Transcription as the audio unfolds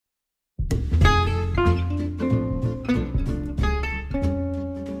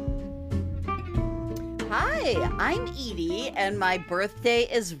I'm Edie, and my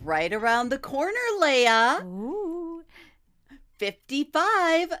birthday is right around the corner, Leia. Ooh.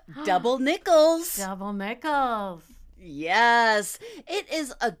 55, double nickels. Double nickels. Yes, it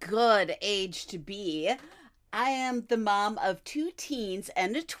is a good age to be. I am the mom of 2 teens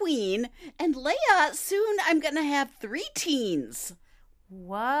and a tween, and Leia, soon I'm going to have 3 teens.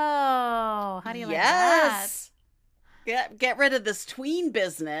 Whoa. How do you like that? Get rid of this tween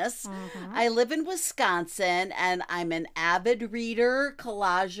business. I live in Wisconsin, and I'm an avid reader,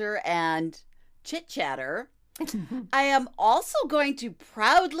 collager, and chit-chatter. I am also going to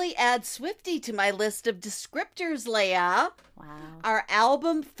proudly add Swiftie to my list of descriptors, Leia. Wow. Our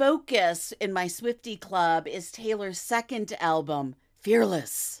album focus in my Swiftie Club is Taylor's second album,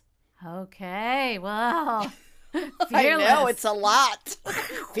 Fearless. Okay. Well, fearless. I know, it's a lot.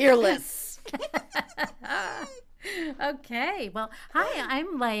 Fearless. Okay. Well, hi,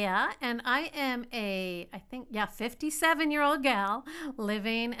 I'm Leia, and I am a 57-year-old gal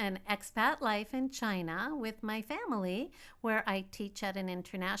living an expat life in China with my family, where I teach at an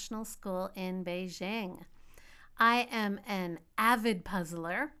international school in Beijing. I am an avid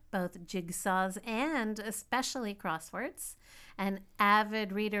puzzler, both jigsaws and especially crosswords, an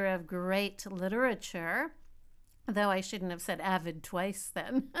avid reader of great literature, though I shouldn't have said avid twice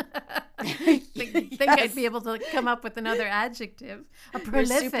then. think I'd be able to come up with another adjective. A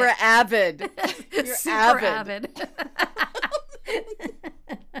prolific. You're super avid. You're super avid.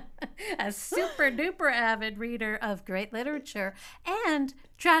 A super duper avid reader of great literature and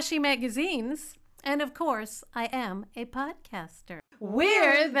trashy magazines. And of course, I am a podcaster.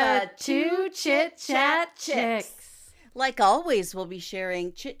 We're the 2 Chit Chat Chicks. Like always, we'll be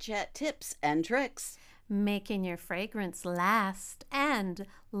sharing chit chat tips and tricks, Making your fragrance last, and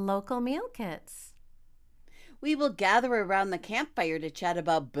local meal kits. We will gather around the campfire to chat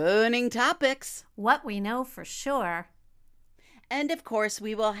about burning topics. What we know for sure. And of course,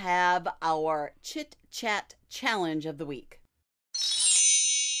 we will have our Chit Chat Challenge of the week.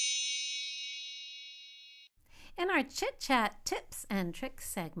 In our Chit Chat Tips and Tricks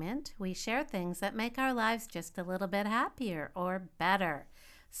segment, we share things that make our lives just a little bit happier or better.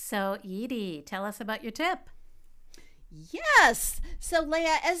 So, Edie, tell us about your tip. Yes. So,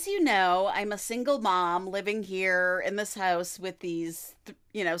 Leia, as you know, I'm a single mom living here in this house with these,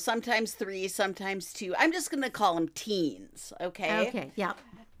 sometimes 3, sometimes 2. I'm just going to call them teens, okay? Okay, yeah.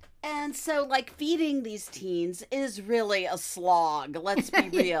 And so, feeding these teens is really a slog. Let's be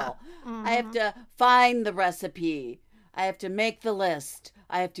real. I have to find the recipe. I have to make the list.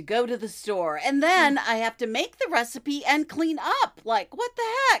 I have to go to the store. And then I have to make the recipe and clean up. What the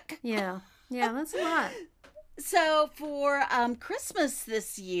heck? Yeah, that's a lot. So for Christmas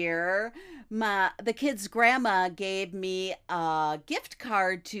this year, the kids' grandma gave me a gift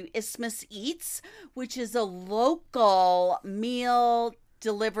card to Isthmus Eats, which is a local meal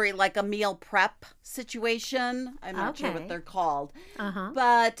delivery, like a meal prep situation. I'm not sure what they're called.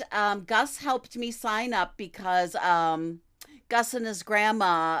 But Gus helped me sign up because Gus and his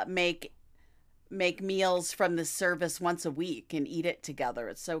grandma make meals from this service once a week and eat it together.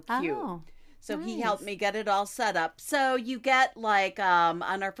 It's so cute. Oh, so nice. He helped me get it all set up. So you get on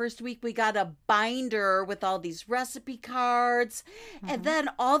our first week, we got a binder with all these recipe cards and then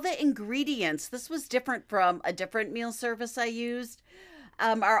all the ingredients. This was different from a different meal service I used.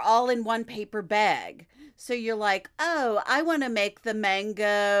 Are all in one paper bag. So you're like, oh, I want to make the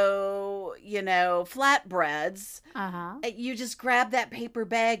mango, flatbreads. You just grab that paper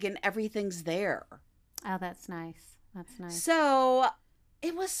bag and everything's there. Oh, that's nice. That's nice. So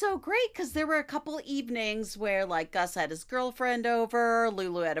it was so great because there were a couple evenings where Gus had his girlfriend over,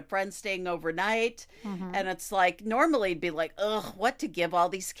 Lulu had a friend staying overnight. And it's normally it'd be ugh, what to give all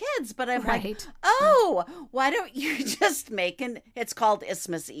these kids? But I'm oh, why don't you just it's called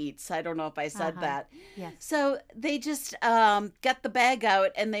Isthmus Eats. I don't know if I said that. Yes. So they just get the bag out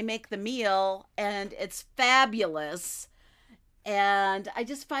and they make the meal and it's fabulous. And I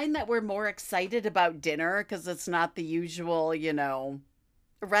just find that we're more excited about dinner because it's not the usual,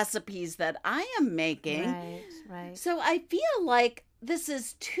 recipes that I am making. Right. So I feel like this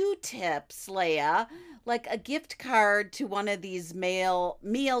is 2 tips, Leia. A gift card to one of these meal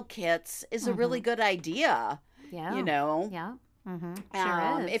kits is a really good idea. Yeah. Yeah.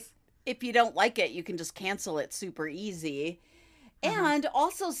 Sure is. If you don't like it, you can just cancel it super easy. And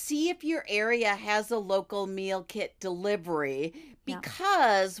also see if your area has a local meal kit delivery,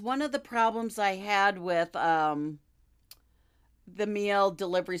 because one of the problems I had with the meal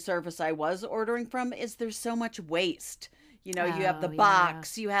delivery service I was ordering from is there's so much waste. You have the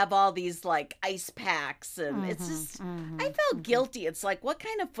box, you have all these ice packs, and it's just, I felt guilty. It's what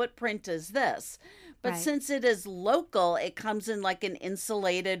kind of footprint is this? But Right. since it is local, it comes in like an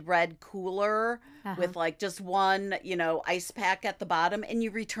insulated red cooler Uh-huh. with like just one, ice pack at the bottom, and you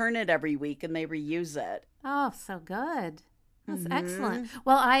return it every week and they reuse it. Oh, so good. That's excellent. Mm-hmm.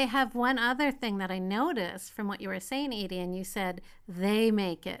 Well, I have one other thing that I noticed from what you were saying, Edie, and you said they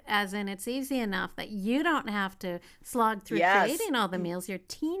make it, as in it's easy enough that you don't have to slog through Yes. creating all the meals. Your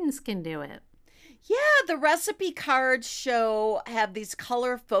teens can do it. Yeah, the recipe cards have these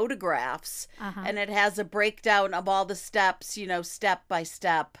color photographs, Uh-huh. and it has a breakdown of all the steps, step by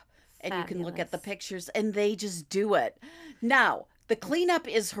step, and you can look at the Fabulous. pictures, and they just do it. Now, the cleanup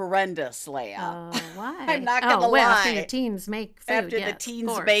is horrendous, Leia. Oh, I'm why? not Oh, gonna well, after your lie. teens make food, After the yes, of teens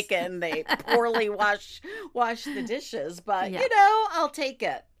course. bake it and they poorly wash the dishes, but Yeah. I'll take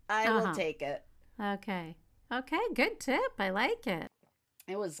it. I will Uh-huh. take it. Okay. Okay, good tip. I like it.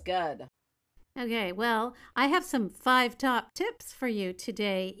 It was good. Okay, well, I have some 5 top tips for you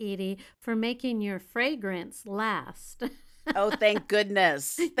today, Edie, for making your fragrance last. Oh, thank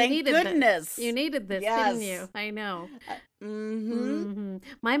goodness. You Thank needed this. goodness. You needed this, didn't you? Yes. I know. Mm-hmm.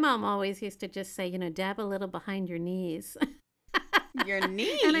 My mom always used to just say, dab a little behind your knees. Your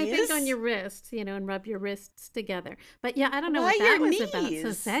knees? And I think on your wrists, and rub your wrists together. But yeah, I don't know Why what that your was about. So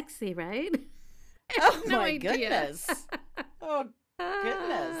knees? sexy, right? I Oh have no my idea. goodness. Oh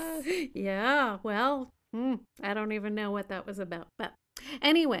goodness. Yeah, well, I don't even know what that was about. But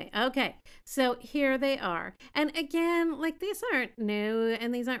anyway, okay. So here they are. And again, like these aren't new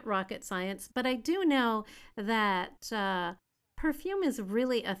and these aren't rocket science, but I do know that perfume is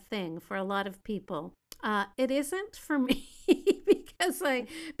really a thing for a lot of people. It isn't for me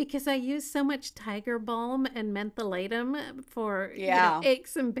because I use so much Tiger Balm and mentholatum for Yeah.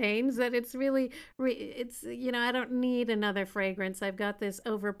 aches and pains that it's really it's I don't need another fragrance. I've got this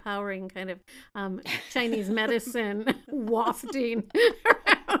overpowering kind of Chinese medicine wafting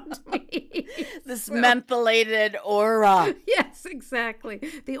around me. This So- mentholated aura. Yes, exactly.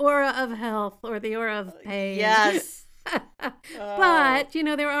 The aura of health or the aura of pain. Yes. Oh. But,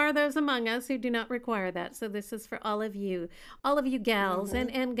 there are those among us who do not require that. So this is for all of you gals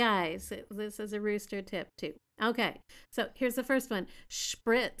and guys. This is a rooster tip too. Okay, so here's the first one.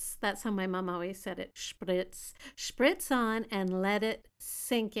 Spritz. That's how my mom always said it. Spritz. Spritz on and let it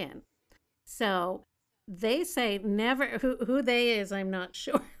sink in. So they say never, who they is, I'm not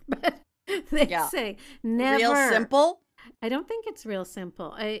sure, but they Yeah. say never. Real simple. I don't think it's real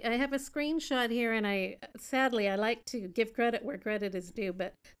simple. I have a screenshot here, and sadly I like to give credit where credit is due,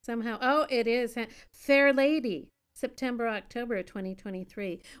 but somehow, it is Fair Lady, September, October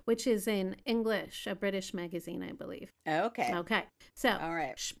 2023, which is in English, a British magazine, I believe. Okay. Okay, so All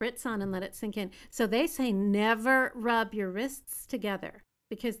right. spritz on and let it sink in. So they say never rub your wrists together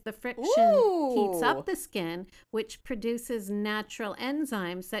because the friction heats Ooh. up the skin, which produces natural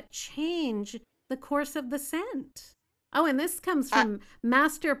enzymes that change the course of the scent. Oh, and this comes from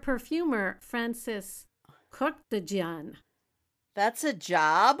master perfumer Francis Courtejan. That's a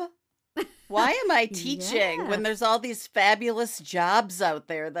job? Why am I teaching when Yes. there's all these fabulous jobs out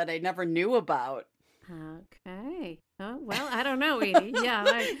there that I never knew about? Okay. Oh, well, I don't know, Edie.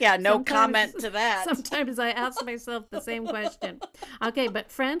 Yeah. Yeah, no sometimes- comment to that. Sometimes I ask myself the same question. Okay,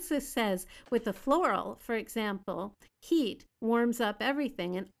 but Francis says with the floral, for example, heat warms up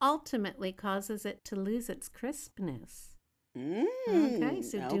everything and ultimately causes it to lose its crispness. Okay,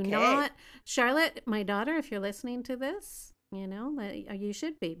 so do not, Charlotte, my daughter, if you're listening to this, you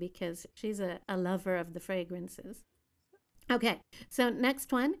should be because she's a lover of the fragrances. Okay, so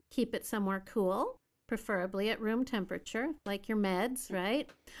next one, keep it somewhere cool, preferably at room temperature, like your meds, right?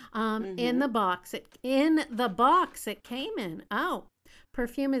 In the box, it came in. Oh,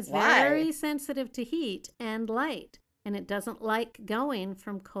 perfume is Why? very sensitive to heat and light, and it doesn't like going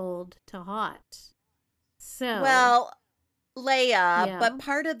from cold to hot. So, Well, Leia, Yeah. but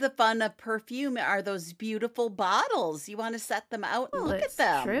part of the fun of perfume are those beautiful bottles. You want to set them out and well, look at it's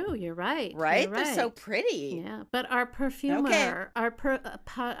them. true. You're right. Right? You're They're so right. pretty. Yeah, but our perfumer,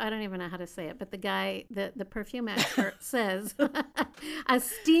 I don't even know how to say it, but the guy, the perfume expert says a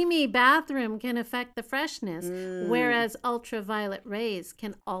steamy bathroom can affect the freshness, whereas ultraviolet rays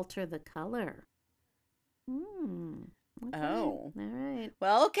can alter the color. Okay. Oh. All right.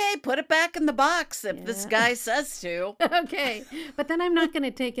 Well, okay, put it back in the box if this Yeah. guy says to. Okay, but then I'm not going to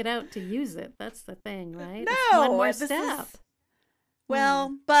take it out to use it. That's the thing, right? It's No, one more this is- step.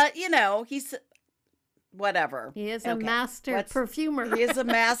 Well, but he's whatever. He is a Okay, master let's- perfumer. He is a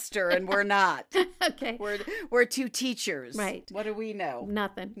master and we're not. Okay. We're two teachers. Right. What do we know?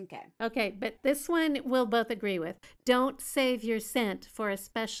 Nothing. Okay. Okay, but this one we'll both agree with. Don't save your scent for a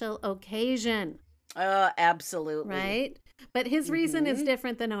special occasion, Absolutely. right? But his reason is Mhm.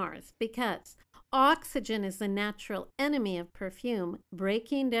 different than ours because Oxygen is the natural enemy of perfume,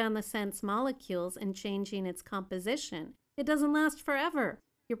 breaking down the scent's molecules and changing its composition. It doesn't last forever.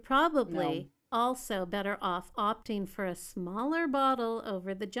 You're probably also better off opting for a smaller bottle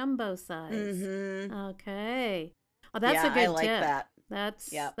over the jumbo size. Mm-hmm. Okay. Oh, that's Yeah, a good I like tip. that.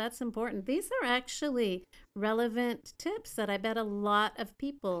 That's Yep. important. These are actually relevant tips that I bet a lot of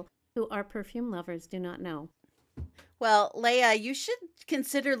people who are perfume lovers do not know. Well, Leah, you should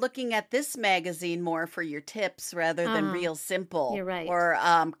consider looking at this magazine more for your tips rather than Uh-huh. Real Simple You're right. or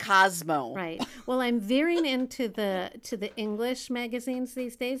Cosmo. Right. Well, I'm veering into the English magazines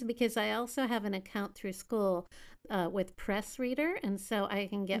these days because I also have an account through school with Press Reader, and so I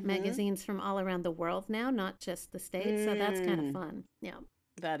can get Mm-hmm. magazines from all around the world now, not just the States. So that's kind of Mm, fun. Yeah.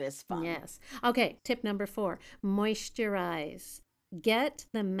 that is fun. Yes. Okay. Tip number 4: moisturize. Get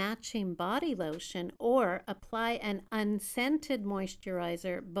the matching body lotion or apply an unscented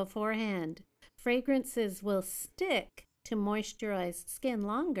moisturizer beforehand. Fragrances will stick to moisturized skin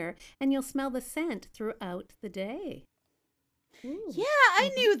longer, and you'll smell the scent throughout the day. Ooh. Yeah, I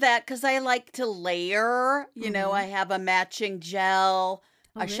Mm-hmm. knew that because I like to layer. Mm-hmm. I have a matching gel,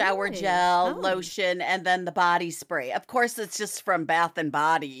 Oh, a shower really? gel, Oh. lotion, and then the body spray. Of course, it's just from Bath and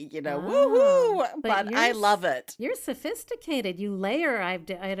Body, Ah, woohoo! but But you're I love it. you're sophisticated. You layer. I've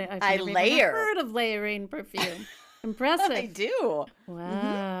I never even layer. heard of layering perfume. I Impressive. do.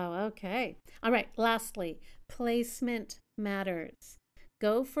 Wow. Okay. All right. Lastly, placement matters.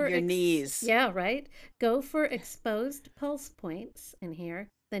 Go for Your knees. Yeah, right. Go for exposed pulse points in here,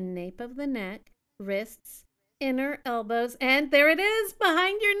 the nape of the neck, wrists, inner elbows, and there it is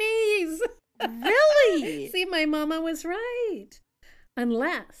behind your knees. Really? See, my mama was right.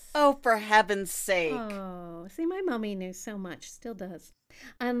 Unless Oh, for heaven's sake. Oh, see, my mommy knew so much, still does.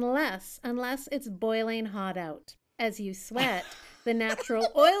 Unless it's boiling hot out. As you sweat, the natural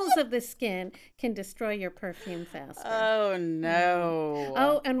oils of the skin can destroy your perfume faster. Oh, no.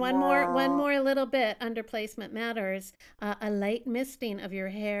 Oh, and one more little bit under placement matters. A light misting of your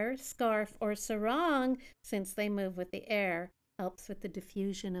hair, scarf, or sarong, since they move with the air, helps with the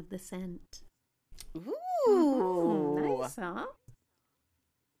diffusion of the scent. Ooh. Nice, huh?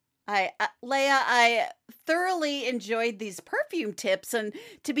 Leah, I thoroughly enjoyed these perfume tips. And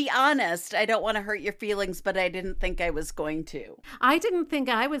to be honest, I don't want to hurt your feelings, but I didn't think I was going to. I didn't think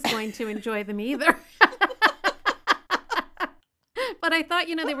I was going to enjoy them either. But I thought,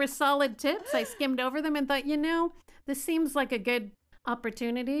 they were solid tips. I skimmed over them and thought, this seems like a good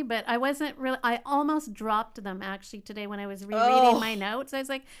opportunity, but I wasn't really, I almost dropped them actually today when I was rereading my notes. I was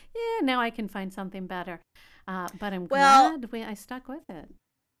like, yeah, now I can find something better. But I'm glad I stuck with it.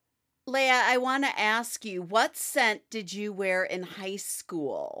 Leah, I want to ask you, what scent did you wear in high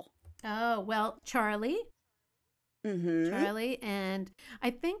school? Oh, well, Charlie, and I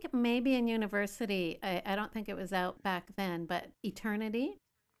think maybe in university, I don't think it was out back then, but Eternity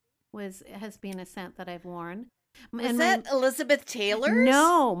has been a scent that I've worn. Was that Elizabeth Taylor's?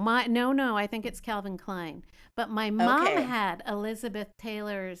 No, no, I think it's Calvin Klein. But my mom Okay. had Elizabeth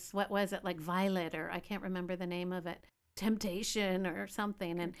Taylor's, what was it, like Violet, or I can't remember the name of it, Temptation or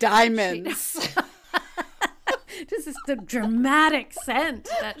something. And Diamonds. this is the dramatic scent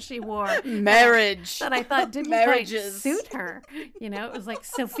that she wore. Marriage. That I thought didn't Marriages. quite suit her. It was like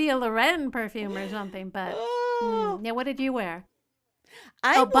Sophia Loren perfume or something. But yeah, what did you wear?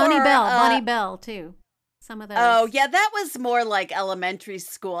 Bonnie wore, Bell. Bonnie Bell too. Some of those. Oh, yeah, that was more like elementary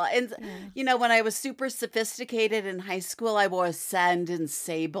school. And, Yeah. when I was super sophisticated in high school, I wore Sand and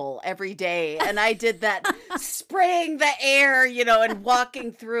Sable every day. And I did that spraying the air, and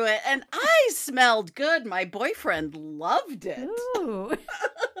walking through it. And I smelled good. My boyfriend loved it. Ooh.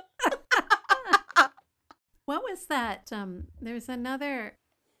 What was that? There's another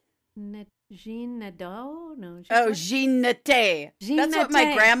Jean Nadeau? No. Oh, Jean Naté. That's what my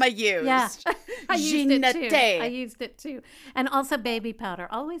Naté. grandma used. Yeah. I used Jean it too. Naté. I used it too. And also baby powder.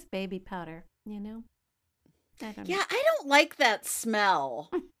 Always baby powder, I don't know. Yeah, I don't like that smell.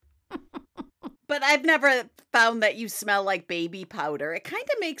 But I've never found that you smell like baby powder. It kind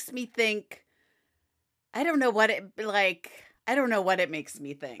of makes me think, I don't know what it makes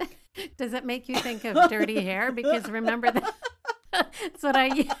me think. Does it make you think of dirty hair? Because remember that that's what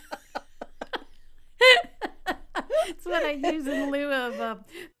I it's what I use in lieu of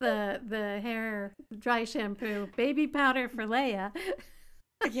the hair dry shampoo. Baby powder for Leia.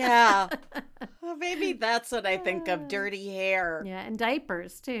 Yeah. Well, maybe that's what I think of, dirty hair. Yeah, and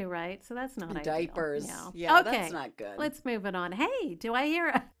diapers too, right? So that's not ideal. Diapers. Yeah, Yeah, okay. that's not good. Let's move it on. Hey, do I hear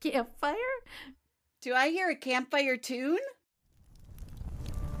a campfire? Do I hear a campfire tune?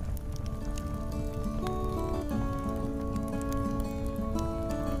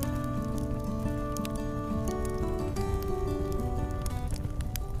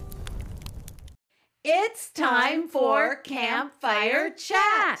 It's time for Campfire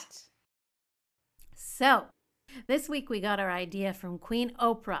Chat. So, this week we got our idea from Queen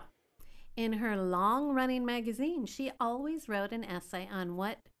Oprah. In her long-running magazine, she always wrote an essay on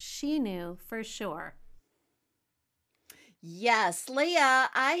what she knew for sure. Yes, Leah,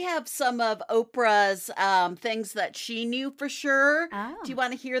 I have some of Oprah's things that she knew for sure. Do you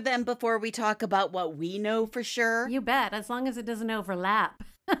want to hear them before we talk about what we know for sure? You bet, as long as it doesn't overlap.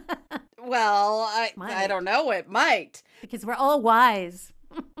 Well, I don't know. It might. Because we're all wise.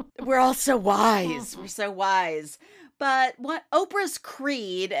 We're all so wise. We're so wise. But what Oprah's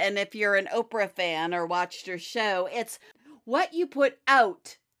creed, and if you're an Oprah fan or watched her show, it's what you put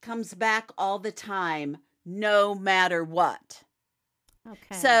out comes back all the time, no matter what.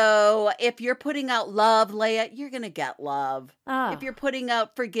 Okay. So if you're putting out love, Leah, you're going to get love. Oh. If you're putting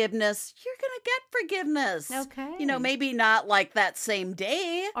out forgiveness, you're going to get forgiveness. Okay. You know, maybe not like that same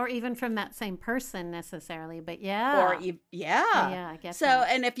day. Or even from that same person necessarily, but yeah. Or, yeah. Yeah, I guess so.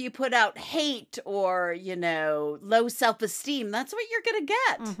 And if you put out hate or, low self-esteem, that's what you're going to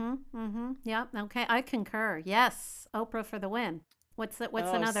get. Yeah, okay. I concur. Yes. Oprah for the win. What's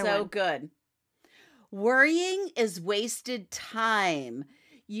another one? So good. Worrying is wasted time.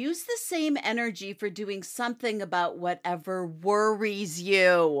 Use the same energy for doing something about whatever worries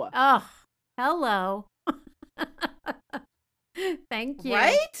you. Oh, hello. Thank you.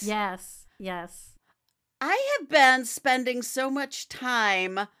 Right? Yes. I have been spending so much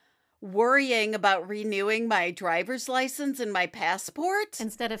time worrying about renewing my driver's license and my passport.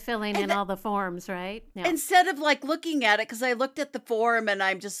 Instead of filling in all the forms, right? Yeah. Instead of looking at it, because I looked at the form and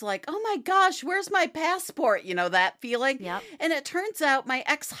I'm just like, oh my gosh, where's my passport? You know, that feeling. Yep. And it turns out my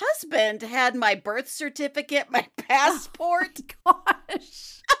ex-husband had my birth certificate, my passport. Oh,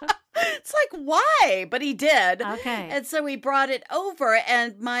 gosh. It's like, why? But he did. Okay. And so we brought it over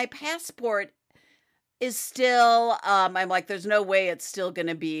and my passport is still, I'm like, there's no way it's still going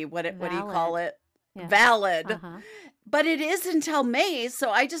to be, what do you call it? Yeah. Valid. Uh-huh. But it is until May,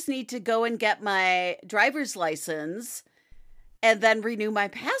 so I just need to go and get my driver's license and then renew my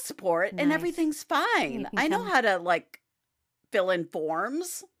passport, and everything's fine. I know how to, fill in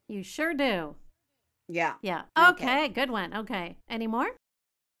forms. You sure do. Yeah. Yeah. Okay, good one. Okay. Any more?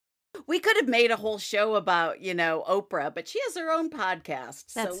 We could have made a whole show about, Oprah, but she has her own podcast.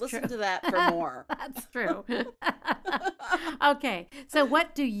 So listen to that for more. That's true. Okay. So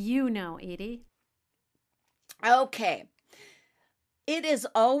what do you know, Edie? Okay. It is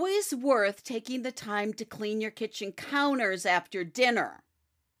always worth taking the time to clean your kitchen counters after dinner.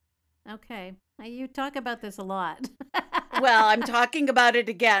 Okay. You talk about this a lot. Well, I'm talking about it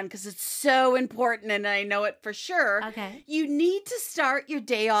again because it's so important and I know it for sure. Okay. You need to start your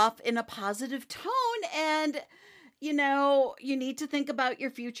day off in a positive tone and, you need to think about your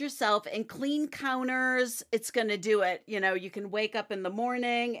future self and clean counters. It's going to do it. You can wake up in the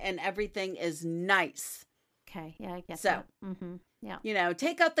morning and everything is nice. Okay. Yeah, I guess so. So. Mm-hmm. Yeah.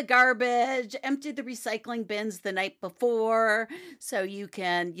 Take out the garbage, empty the recycling bins the night before so you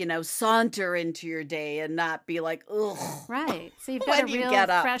can, saunter into your day and not be like, ugh. Right. So you've got a real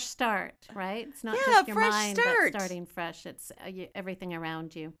fresh start, right? It's not just your mind that's starting fresh. It's everything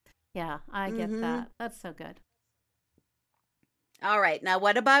around you. Yeah, I get that. That's so good. All right. Now,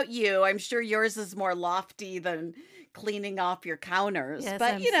 what about you? I'm sure yours is more lofty than cleaning off your counters. Yes,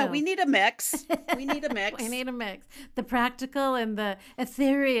 but, we need a mix. We need a mix. We need a mix. The practical and the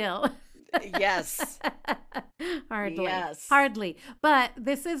ethereal. Yes. Hardly. Yes. Hardly. But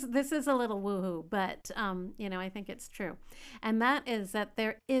this is a little woohoo, but I think it's true. And that is that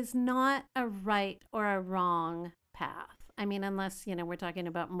there is not a right or a wrong path. I mean, unless, we're talking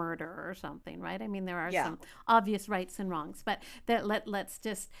about murder or something, right? I mean, there are some obvious rights and wrongs, but there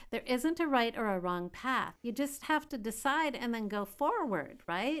isn't a right or a wrong path. You just have to decide and then go forward,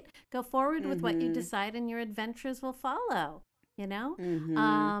 right? Go forward with what you decide and your adventures will follow,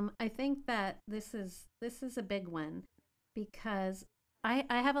 I think that this is a big one because I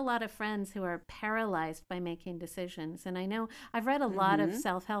have a lot of friends who are paralyzed by making decisions. And I know I've read a lot of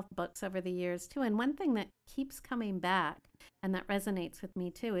self-help books over the years too. And one thing that keeps coming back and that resonates with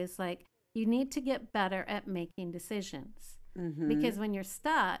me too is you need to get better at making decisions. Because when you're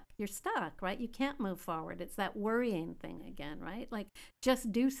stuck, right? You can't move forward. It's that worrying thing again, right?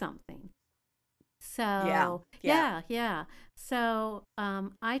 Just do something. So, yeah. So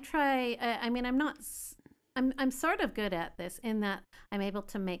I try, I'm sort of good at this in that I'm able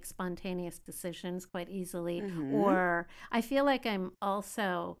to make spontaneous decisions quite easily. Or I feel like I'm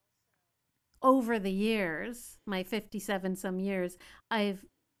also, over the years, my 57 some years, I've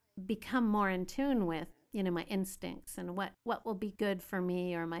become more in tune with my instincts and what will be good for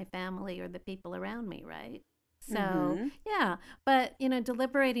me or my family or the people around me, right? So, Mm-hmm. yeah, but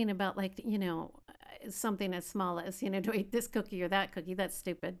deliberating about like, something as small as, do I eat this cookie or that cookie? That's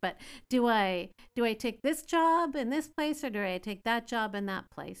stupid. But do I take this job in this place or do I take that job in that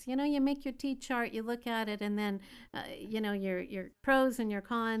place? You make your T chart, you look at it, and then your pros and your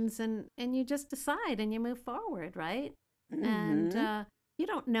cons, and you just decide and you move forward, right? And Mm-hmm. you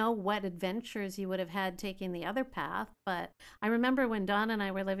don't know what adventures you would have had taking the other path, but I remember when Don and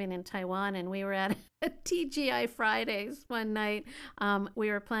I were living in Taiwan and we were at a TGI Fridays one night. We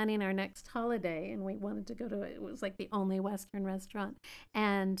were planning our next holiday and we wanted to go to it was like the only Western restaurant.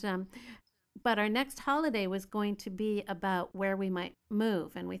 And but our next holiday was going to be about where we might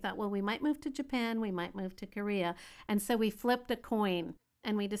move. And we thought, well, we might move to Japan, we might move to Korea. And so we flipped a coin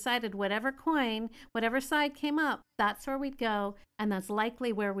and we decided whatever side came up, that's where we'd go. And that's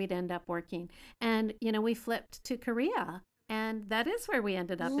likely where we'd end up working. And, we flipped to Korea. And that is where we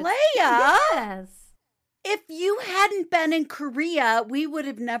ended up. Leia, Yes. if you hadn't been in Korea, we would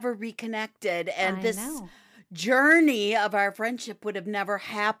have never reconnected. And I this know. journey of our friendship would have never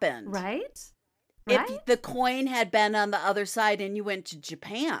happened. Right? If Right? the coin had been on the other side and you went to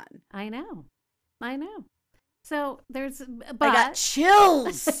Japan. I know. So there's, I got but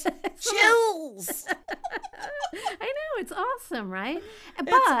chills. Chills. I know, it's awesome, right? But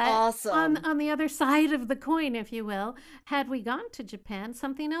It's awesome. on the other side of the coin, if you will, had we gone to Japan,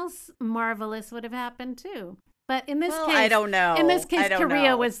 something else marvelous would have happened too. But in this Well, case, I don't know. In this case, I don't Korea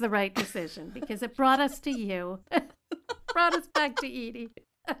know. was the right decision because it brought us to you, brought us back to Edie.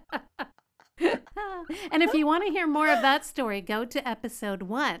 And if you want to hear more of that story, go to episode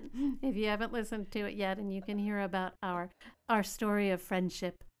 1 if you haven't listened to it yet, and you can hear about our story of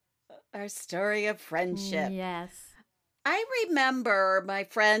friendship. Our story of friendship. Yes. I remember my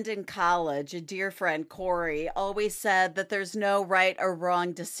friend in college, a dear friend, Corey, always said that there's no right or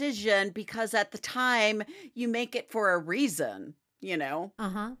wrong decision because at the time you make it for a reason,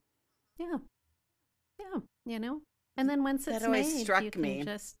 Uh-huh. Yeah. Yeah. And then once That it's always made, struck you can me.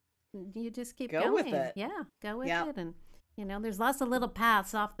 you just keep Go going. with it. Yeah, go with Yeah. it. And, there's lots of little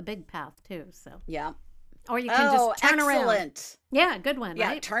paths off the big path too. So, Yeah. or you can Oh, just turn around. excellent. Yeah, good one, Yeah,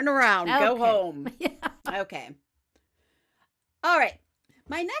 right? turn around, go Okay. home. Yeah. Okay. All right.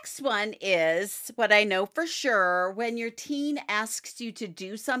 My next one is what I know for sure. When your teen asks you to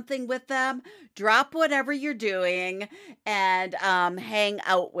do something with them, drop whatever you're doing and hang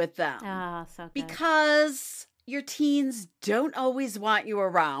out with them. Ah, so good. Because your teens don't always want you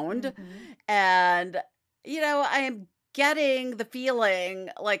around. Mhm. And, I am getting the feeling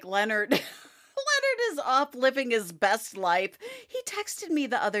like Leonard. Leonard is off living his best life. He texted me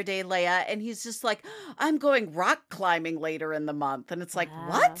the other day, Leia, and he's just like, I'm going rock climbing later in the month. And it's like, Wow.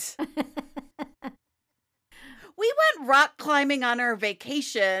 what? We went rock climbing on our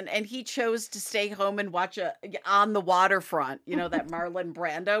vacation, and he chose to stay home and watch On the Waterfront, that Marlon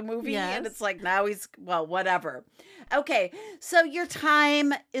Brando movie. And Yes. it's like, now whatever. Okay, so your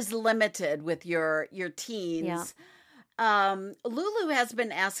time is limited with your teens. Lulu has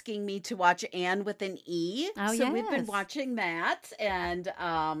been asking me to watch Anne with an E. Oh, So we've been yes. watching that,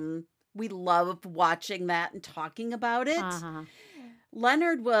 and we love watching that and talking about it. Uh-huh.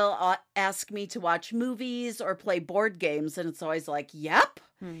 Leonard will ask me to watch movies or play board games, and it's always like, yep.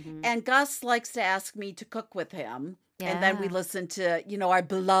 Mhm. And Gus likes to ask me to cook with him. And then we Yeah. listen to, our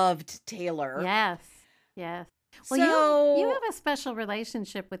beloved Taylor. Yes. Yes. Well, you have a special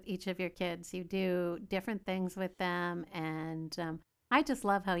relationship with each of your kids. You do different things with them, and I just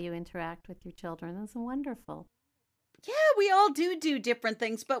love how you interact with your children. It's wonderful. Yeah, we all do different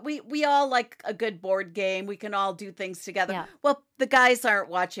things, but we all like a good board game. We can all do things together. Yeah. Well, the guys aren't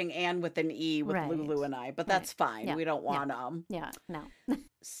watching Anne with an E with Right. Lulu and I, but Right. that's fine. Yeah. We don't Yeah. want them. Yeah. No.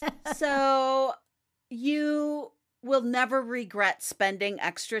 So you will never regret spending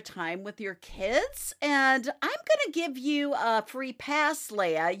extra time with your kids. And I'm going to give you a free pass,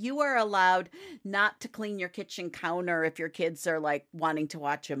 Leia. You are allowed not to clean your kitchen counter if your kids are like wanting to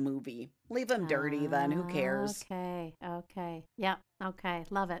watch a movie. Leave them dirty then. Who cares? Okay. Yeah. Okay.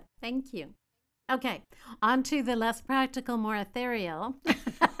 Love it. Thank you. Okay. On to the less practical, more ethereal.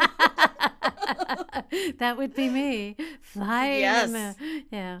 That would be me. Flying in the, Yes.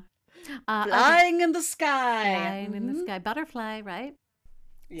 yeah. Okay. Flying in the sky. Flying in the Mhm. sky. Butterfly, right?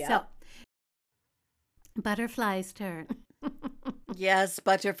 Yeah. So, butterfly's turn. Yes,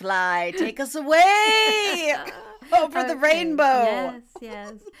 butterfly. Take us away over the Okay, rainbow.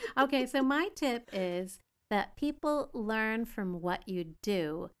 Yes. Okay, so my tip is that people learn from what you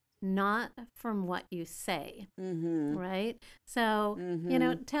do, not from what you say, Mm-hmm. right? So,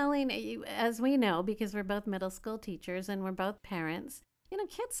 Mm-hmm. telling you, as we know, because we're both middle school teachers and we're both parents,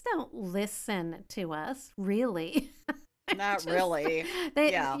 kids don't listen to us really. Not Just really.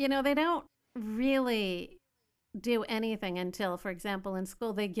 they, Yeah. they don't really do anything until, for example, in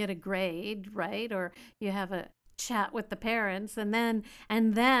school they get a grade, right? Or you have a chat with the parents, and then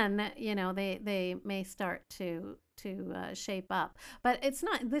they may start to shape up. But it's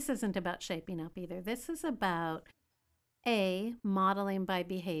not. This isn't about shaping up either. This is about modeling by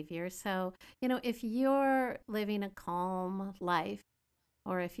behavior. So if you're living a calm life,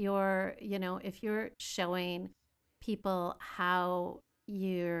 or if you're showing people how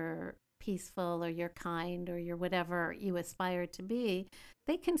you're peaceful or you're kind or you're whatever you aspire to be,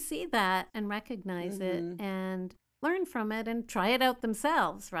 they can see that and recognize it Mm-hmm. and learn from it and try it out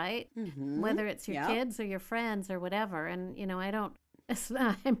themselves, right? Mm-hmm. Whether it's your Yep. kids or your friends or whatever. And I don't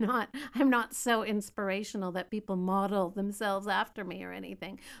I'm not so inspirational that people model themselves after me or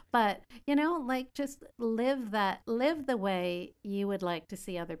anything. But, like, just live the way you would like to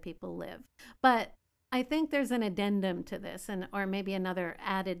see other people live. But I think there's an addendum to this, and or maybe another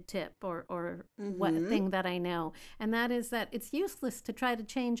added tip, or what Mm-hmm. thing that I know, and that is that it's useless to try to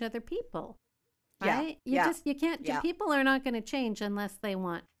change other people, Yeah. right? Yeah. You can't. Yeah. People are not going to change unless they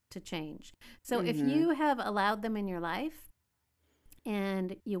want to change. So if Mm-hmm. you have allowed them in your life,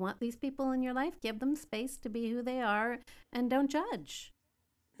 and you want these people in your life, give them space to be who they are, and don't judge,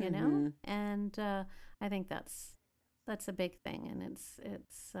 Mm-hmm. and I think that's a big thing, and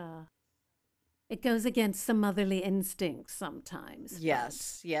it goes against some motherly instincts sometimes, but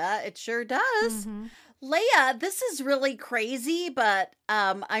Yes. Yeah, it sure does. mm-hmm. Leia, this is really crazy, but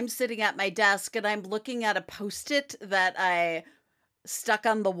I'm sitting at my desk and I'm looking at a post-it that I stuck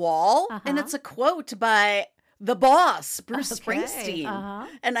on the wall, and Uh-huh. it's a quote by the boss, Bruce Okay. Springsteen. Uh-huh.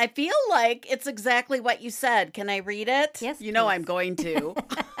 And I feel like it's exactly what you said. Can I read it? Yes, You know I'm please. going to.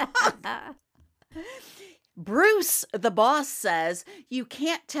 Bruce, the boss, says, "You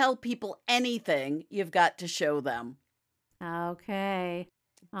can't tell people anything. You've got to show them." Okay.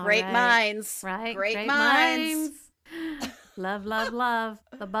 All Great right. minds. Right. Great Great minds. minds. Love, love, love.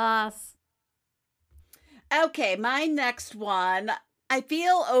 The boss. Okay, my next one I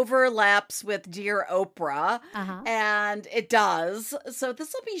feel overlaps with Dear Oprah, Uh-huh. and it does. So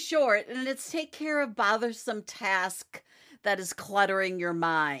this will be short, and it's take care of bothersome task that is cluttering your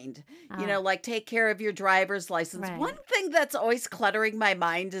mind. Oh, Like take care of your driver's license. One right. thing that's always cluttering my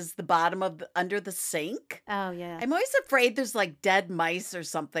mind is the bottom of under the sink. Oh, yeah. I'm always afraid there's like dead mice or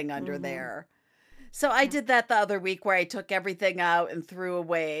something under Mm-hmm. there. So I Yeah. did that the other week where I took everything out and threw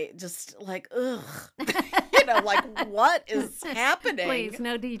away, just like, ugh. Like what is Please, happening?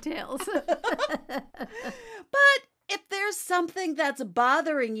 no details. But if there's something that's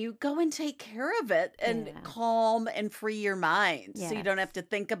bothering you, go and take care of it and Yeah. calm and free your mind so you don't have Yes. to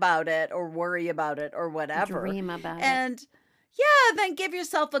think about it or worry about it or whatever. Dream about it. And yeah, then give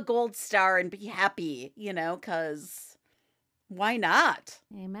yourself a gold star and be happy, because why not?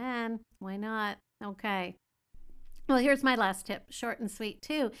 Amen. Why not? Okay. Well, here's my last tip, short and sweet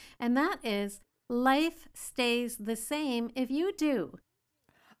too. And that is life stays the same if you do.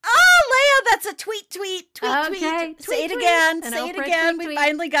 Oh, Leah, that's a tweet, tweet, tweet, Okay. tweet. Say it Tweet, tweet. again. An Say it Oprah again. tweet, We tweet.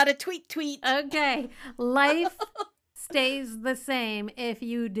 finally got a tweet, tweet. Okay. Life stays the same if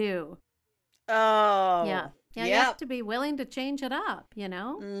you do. Oh, Yeah. Yeah, you have yep. to be willing to change it up,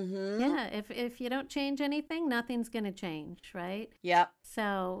 Mm-hmm. Yeah, if you don't change anything, nothing's going to change, right? Yep.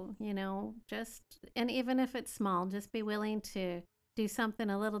 So, and even if it's small, just be willing to do something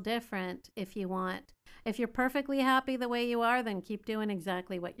a little different if you want. If you're perfectly happy the way you are, then keep doing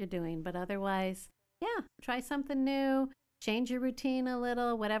exactly what you're doing. But otherwise, yeah, try something new, change your routine a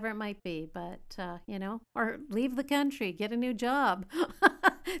little, whatever it might be. But, or leave the country, get a new job.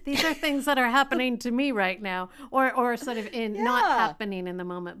 These are things that are happening to me right now, or sort of not Yeah. happening in the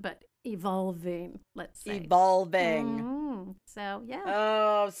moment, but evolving, let's say. Evolving. So, yeah.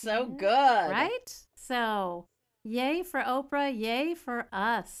 Oh, so Yeah. good. Right? So, yay for Oprah, yay for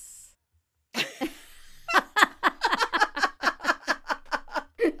us.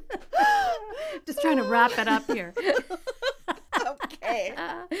 Just trying to wrap it up here. Okay.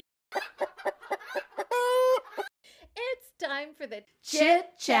 It's time for the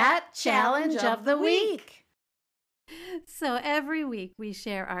Chit Chat Challenge of the Week. So every week we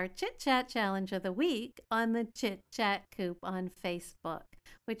share our Chit Chat Challenge of the Week on the Chit Chat Coop on Facebook.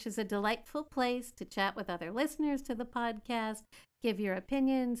 which is a delightful place to chat with other listeners to the podcast, give your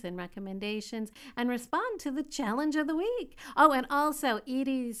opinions and recommendations, and respond to the challenge of the week. Oh, and also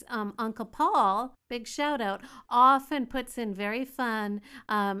Edie's Uncle Paul, big shout out, often puts in very fun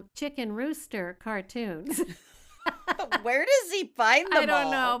chicken rooster cartoons. Where does he find them I don't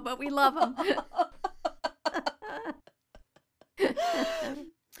know, but we love them.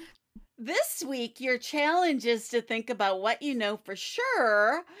 This week, your challenge is to think about what you know for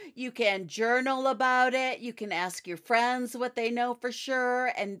sure. You can journal about it. You can ask your friends what they know for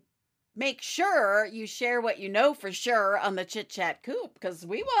sure, and make sure you share what you know for sure on the Chit Chat Coop, because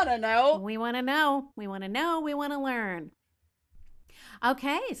we want to know. We want to know. We want to know. We want to learn.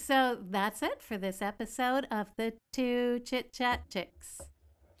 Okay, so that's it for this episode of the Two Chit Chat Chicks.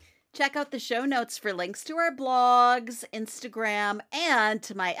 Check out the show notes for links to our blogs, Instagram, and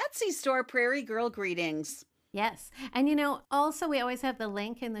to my Etsy store, Prairie Girl Greetings. Yes. And also we always have the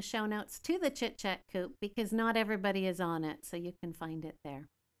link in the show notes to the Chit Chat Coop because not everybody is on it, so you can find it there.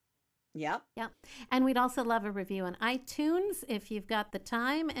 Yep. Yep. And we'd also love a review on iTunes if you've got the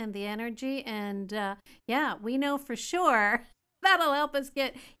time and the energy. And we know for sure that'll help us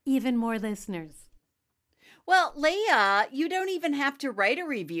get even more listeners. Well, Leah, you don't even have to write a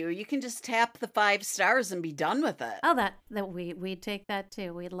review. You can just tap the 5 stars and be done with it. Oh, that we'd take that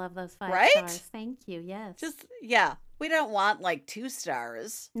too. We'd love those 5 right? stars. Thank you. Yes. We don't want like 2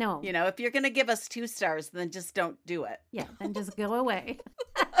 stars. No. If you're going to give us 2 stars, then just don't do it. Yeah, then just go away.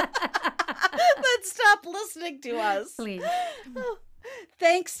 Then stop listening to us. Please.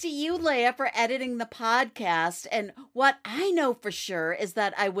 Thanks to you, Leah, for editing the podcast. And what I know for sure is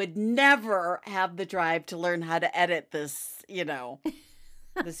that I would never have the drive to learn how to edit this,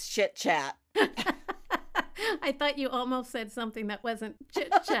 this chit chat. I thought you almost said something that wasn't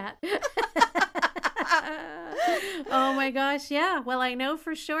chit chat. Oh my gosh, yeah. Well, I know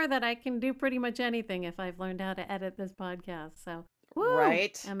for sure that I can do pretty much anything if I've learned how to edit this podcast. So, woo,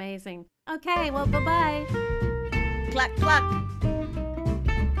 right. Amazing. Okay, well, bye-bye. Clack, clack.